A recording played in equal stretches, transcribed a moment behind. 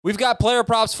We've got player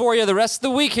props for you the rest of the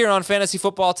week here on Fantasy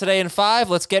Football Today in 5.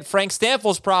 Let's get Frank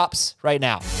Stanfield's props right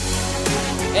now.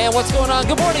 And what's going on?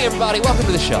 Good morning, everybody. Welcome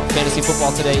to the show. Fantasy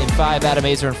Football Today in 5. Adam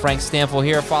Aizer and Frank Stanfield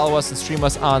here. Follow us and stream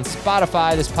us on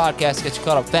Spotify. This podcast gets you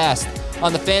caught up fast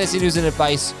on the fantasy news and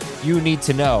advice you need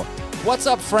to know. What's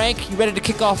up, Frank? You ready to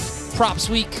kick off props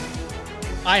week?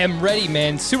 I am ready,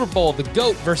 man. Super Bowl, the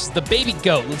GOAT versus the baby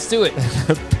goat. Let's do it.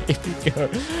 Baby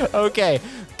goat. Okay.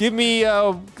 Give me,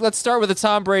 let's start with a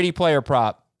Tom Brady player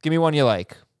prop. Give me one you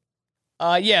like.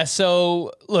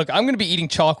 So look, I'm going to be eating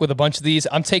chalk with a bunch of these.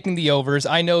 I'm taking the overs.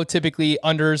 I know typically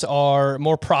unders are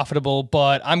more profitable,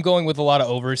 but I'm going with a lot of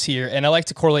overs here, and I like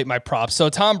to correlate my props. So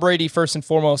Tom Brady, first and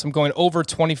foremost, I'm going over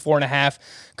 24.5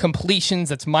 completions.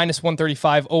 That's minus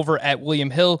 135 over at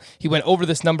William Hill. He went over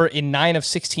this number in 9 of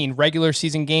 16 regular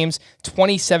season games,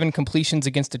 27 completions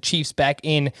against the Chiefs back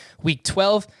in week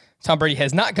 12. Tom Brady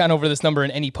has not gone over this number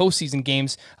in any postseason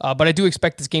games, but I do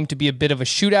expect this game to be a bit of a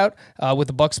shootout with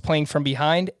the Bucs playing from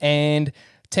behind. And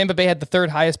Tampa Bay had the third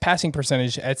highest passing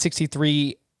percentage at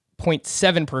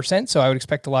 63.7%, so I would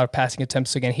expect a lot of passing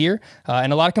attempts again here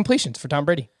and a lot of completions for Tom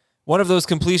Brady. One of those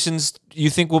completions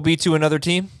you think will be to another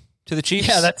team? To the Chiefs?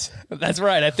 Yeah, that's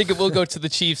right. I think it will go to the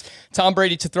Chiefs. Tom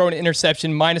Brady to throw an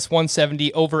interception, minus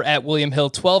 170 over at William Hill.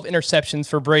 12 interceptions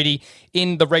for Brady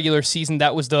in the regular season.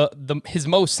 That was his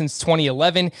most since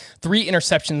 2011. 3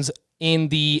 interceptions in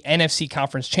the NFC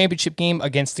Conference Championship game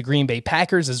against the Green Bay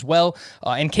Packers as well.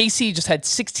 And KC just had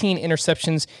 16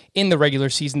 interceptions in the regular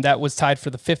season. That was tied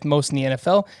for the 5th most in the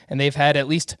NFL. And they've had at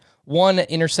least one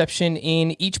interception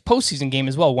in each postseason game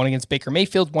as well. One against Baker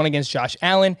Mayfield, one against Josh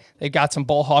Allen. They've got some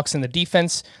ball hawks in the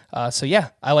defense. So yeah,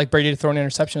 I like Brady to throw an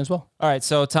interception as well. All right,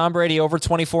 so Tom Brady over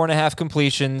 24.5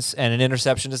 completions, and an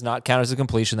interception does not count as a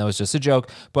completion. That was just a joke,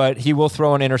 but he will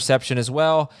throw an interception as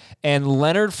well. And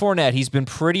Leonard Fournette, he's been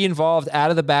pretty involved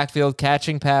out of the backfield,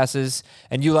 catching passes,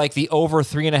 and you like the over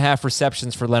 3.5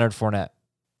 receptions for Leonard Fournette.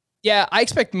 Yeah, I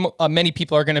expect many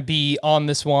people are going to be on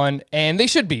this one, and they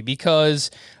should be because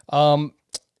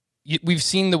we've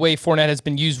seen the way Fournette has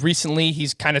been used recently.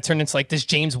 He's kind of turned into like this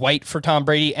James White for Tom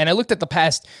Brady, and I looked at the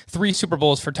past 3 Super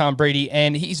Bowls for Tom Brady,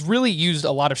 and he's really used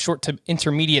a lot of short to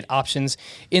intermediate options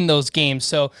in those games.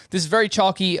 So this is very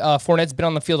chalky. Fournette's been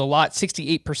on the field a lot,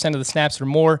 68% of the snaps or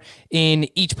more in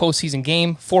each postseason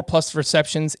game, 4+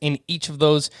 receptions in each of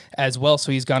those as well.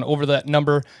 So he's gone over that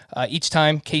number each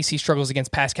time. KC struggles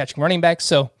against pass catching running backs.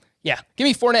 So yeah, give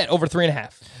me Fournette over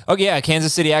 3.5. Okay, yeah,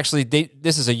 Kansas City actually,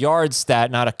 this is a yard stat,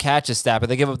 not a catches stat, but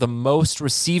they give up the most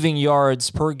receiving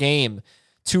yards per game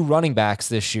to running backs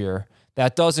this year.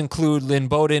 That does include Lynn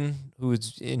Bowden,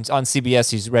 who's on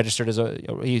CBS. He's registered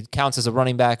he counts as a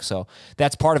running back, so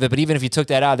that's part of it. But even if you took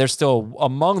that out, they're still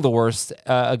among the worst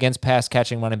against pass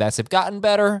catching running backs. They've gotten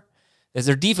better as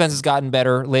their defense has gotten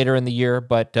better later in the year,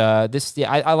 but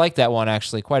I like that one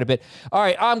actually quite a bit. All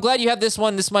right, I'm glad you have this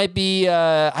one. This might be,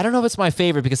 I don't know if it's my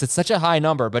favorite because it's such a high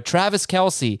number, but Travis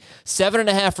Kelce,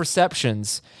 7.5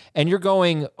 receptions, and you're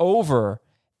going over,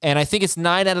 and I think it's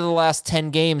 9 out of the last 10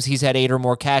 games he's had 8 or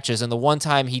more catches, and the one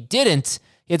time he didn't,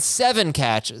 he had 7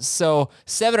 catches. So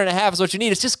 7.5 is what you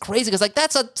need. It's just crazy because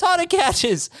that's a ton of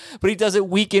catches, but he does it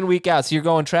week in, week out. So you're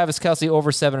going Travis Kelce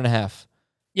over 7.5.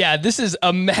 Yeah, this is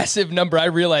a massive number. I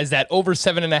realize that. Over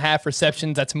 7.5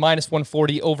 receptions. That's minus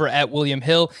 140 over at William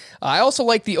Hill. I also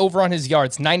like the over on his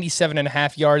yards,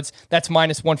 97.5 yards. That's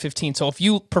minus 115. So if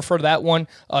you prefer that one,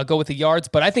 go with the yards.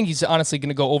 But I think he's honestly going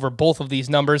to go over both of these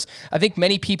numbers. I think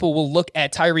many people will look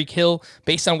at Tyreek Hill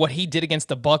based on what he did against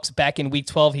the Bucs back in week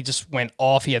 12. He just went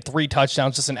off. He had 3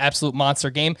 touchdowns, just an absolute monster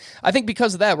game. I think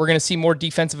because of that, we're going to see more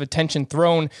defensive attention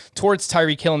thrown towards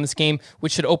Tyreek Hill in this game,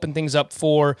 which should open things up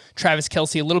for Travis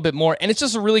Kelce a little bit more, and it's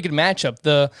just a really good matchup.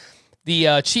 The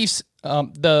Chiefs,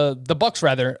 the Bucs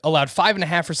rather, allowed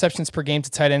 5.5 receptions per game to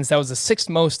tight ends. That was the 6th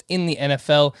most in the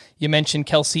NFL. You mentioned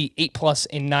Kelce, 8+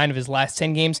 in 9 of his last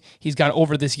 10 games. He's gone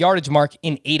over this yardage mark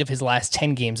in 8 of his last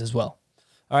 10 games as well.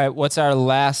 All right, what's our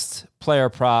last player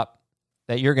prop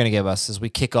that you're going to give us as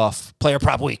we kick off player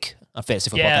prop week on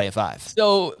Fantasy Football Today at 5?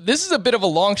 So this is a bit of a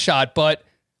long shot, but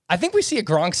I think we see a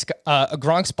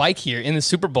Gronk spike here in the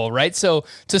Super Bowl, right? So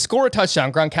to score a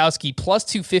touchdown, Gronkowski plus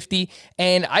 250,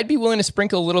 and I'd be willing to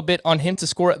sprinkle a little bit on him to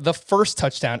score the first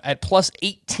touchdown at plus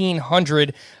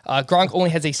 1,800. Gronk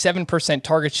only has a 7%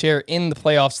 target share in the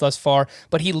playoffs thus far,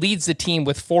 but he leads the team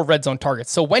with 4 red zone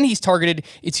targets. So when he's targeted,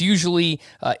 it's usually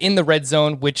in the red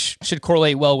zone, which should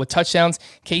correlate well with touchdowns.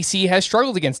 KC has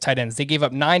struggled against tight ends. They gave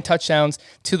up 9 touchdowns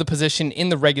to the position in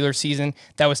the regular season.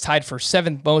 That was tied for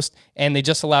 7th most, and they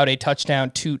just allowed a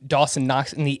touchdown to Dawson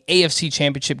Knox in the AFC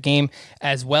Championship game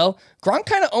as well. Gronk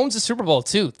kind of owns the Super Bowl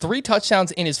too. 3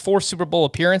 touchdowns in his 4 Super Bowl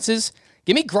appearances.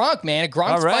 Give me Gronk, man. A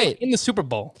Gronk spike in the Super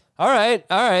Bowl. All right.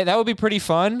 That would be pretty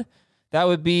fun. That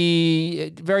would be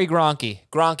very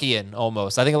Gronkian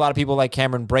almost. I think a lot of people like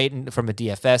Cameron Brayton from a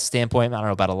DFS standpoint. I don't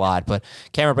know about a lot, but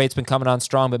Cameron Brayton's been coming on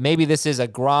strong. But maybe this is a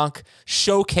Gronk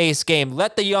showcase game.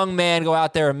 Let the young man go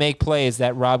out there and make plays,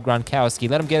 that Rob Gronkowski.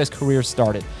 Let him get his career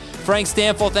started. Frank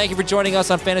Stanfield, thank you for joining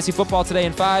us on Fantasy Football Today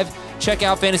in 5. Check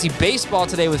out Fantasy Baseball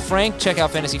Today with Frank. Check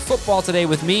out Fantasy Football Today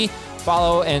with me.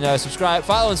 Follow and subscribe.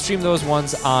 Follow and stream those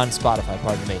ones on Spotify,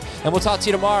 pardon me. And we'll talk to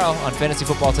you tomorrow on Fantasy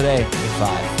Football Today in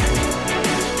 5.